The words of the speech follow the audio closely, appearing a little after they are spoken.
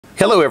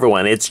Hello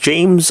everyone, it's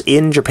James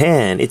in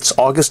Japan. It's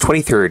August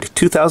 23rd,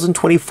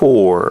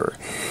 2024.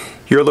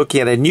 You're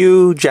looking at a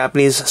new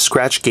Japanese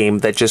scratch game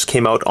that just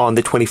came out on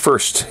the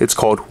 21st. It's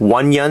called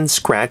Wannyan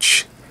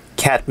Scratch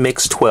Cat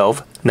Mix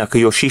 12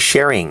 Nakayoshi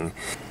Sharing.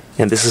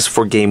 And this is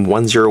for game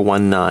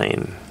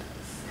 1019.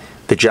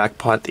 The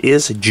jackpot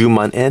is 10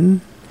万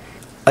円.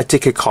 A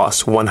ticket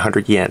costs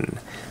 100 yen.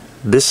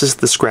 This is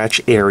the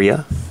scratch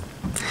area.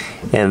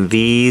 And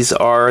these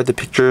are the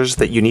pictures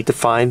that you need to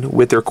find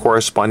with their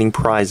corresponding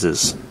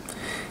prizes.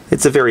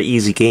 It's a very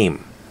easy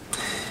game.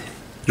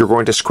 You're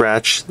going to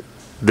scratch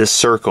this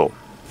circle.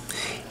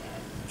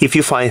 If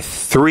you find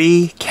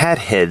 3 cat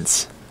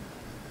heads,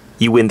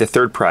 you win the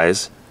third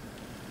prize,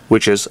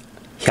 which is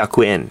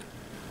 100 yen.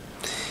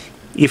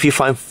 If you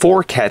find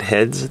 4 cat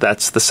heads,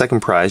 that's the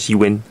second prize, you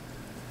win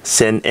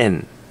 1000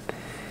 yen.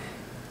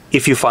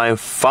 If you find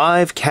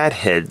 5 cat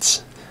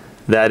heads,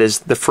 that is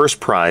the first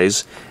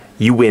prize,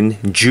 you win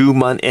 10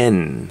万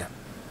円.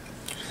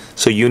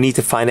 So you need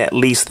to find at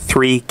least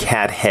 3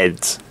 cat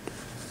heads.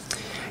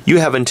 You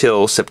have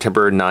until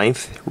September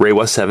 9th,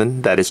 Reiwa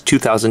 7, that is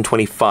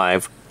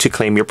 2025, to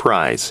claim your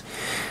prize.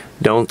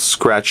 Don't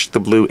scratch the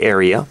blue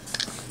area.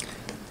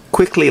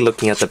 Quickly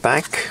looking at the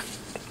back.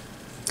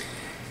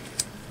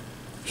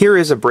 Here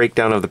is a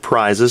breakdown of the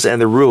prizes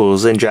and the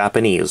rules in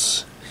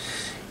Japanese.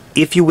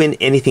 If you win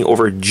anything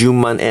over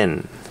 10万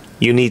円,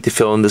 you need to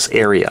fill in this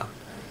area.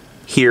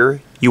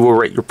 Here, you will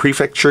write your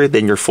prefecture,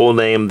 then your full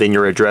name, then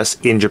your address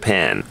in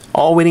Japan.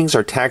 All winnings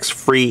are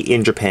tax-free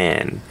in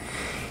Japan.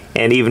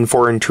 And even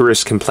foreign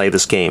tourists can play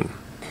this game.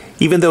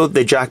 Even though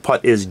the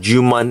jackpot is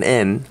 10万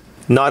円,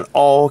 not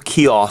all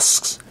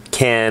kiosks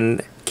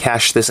can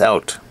cash this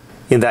out.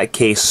 In that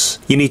case,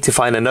 you need to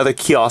find another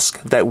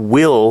kiosk that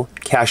will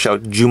cash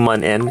out 10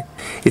万円.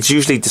 It's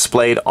usually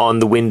displayed on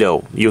the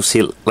window. You'll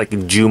see like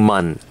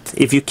 10만.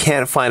 If you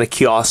can't find a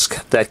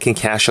kiosk that can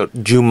cash out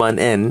 10만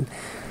円,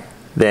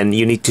 then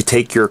you need to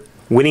take your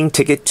winning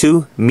ticket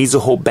to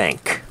Mizuho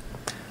Bank.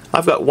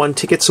 I've got 1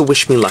 ticket, so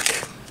wish me luck.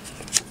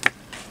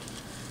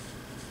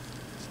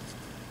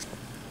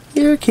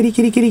 Here, kitty,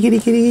 kitty, kitty, kitty,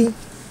 kitty.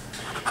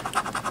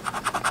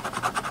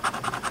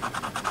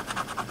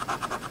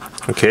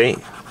 Okay,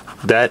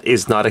 that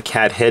is not a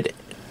cat head.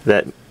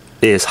 That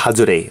is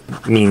hazure,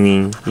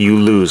 meaning you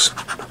lose.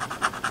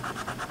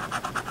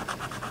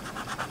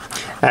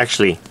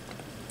 Actually,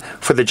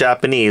 for the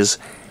Japanese,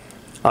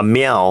 a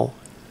meow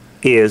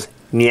is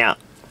nya.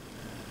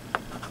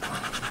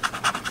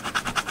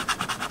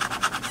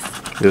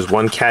 There's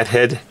 1 cat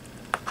head.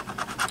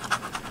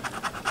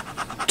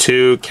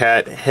 2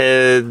 cat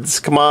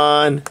heads. Come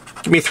on.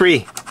 Give me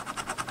 3.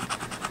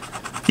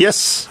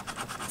 Yes.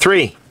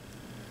 3.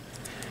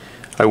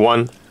 I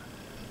won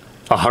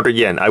 100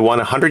 yen. I won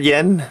 100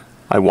 yen.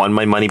 I won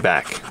my money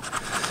back.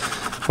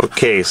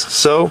 Okay,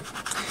 so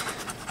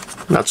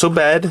not so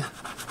bad.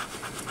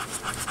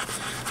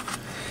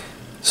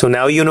 So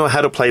now you know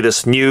how to play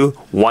this new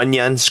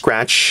Wannyan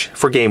Scratch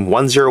for game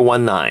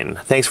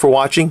 1019. Thanks for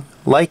watching.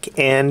 Like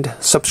and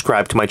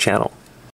subscribe to my channel.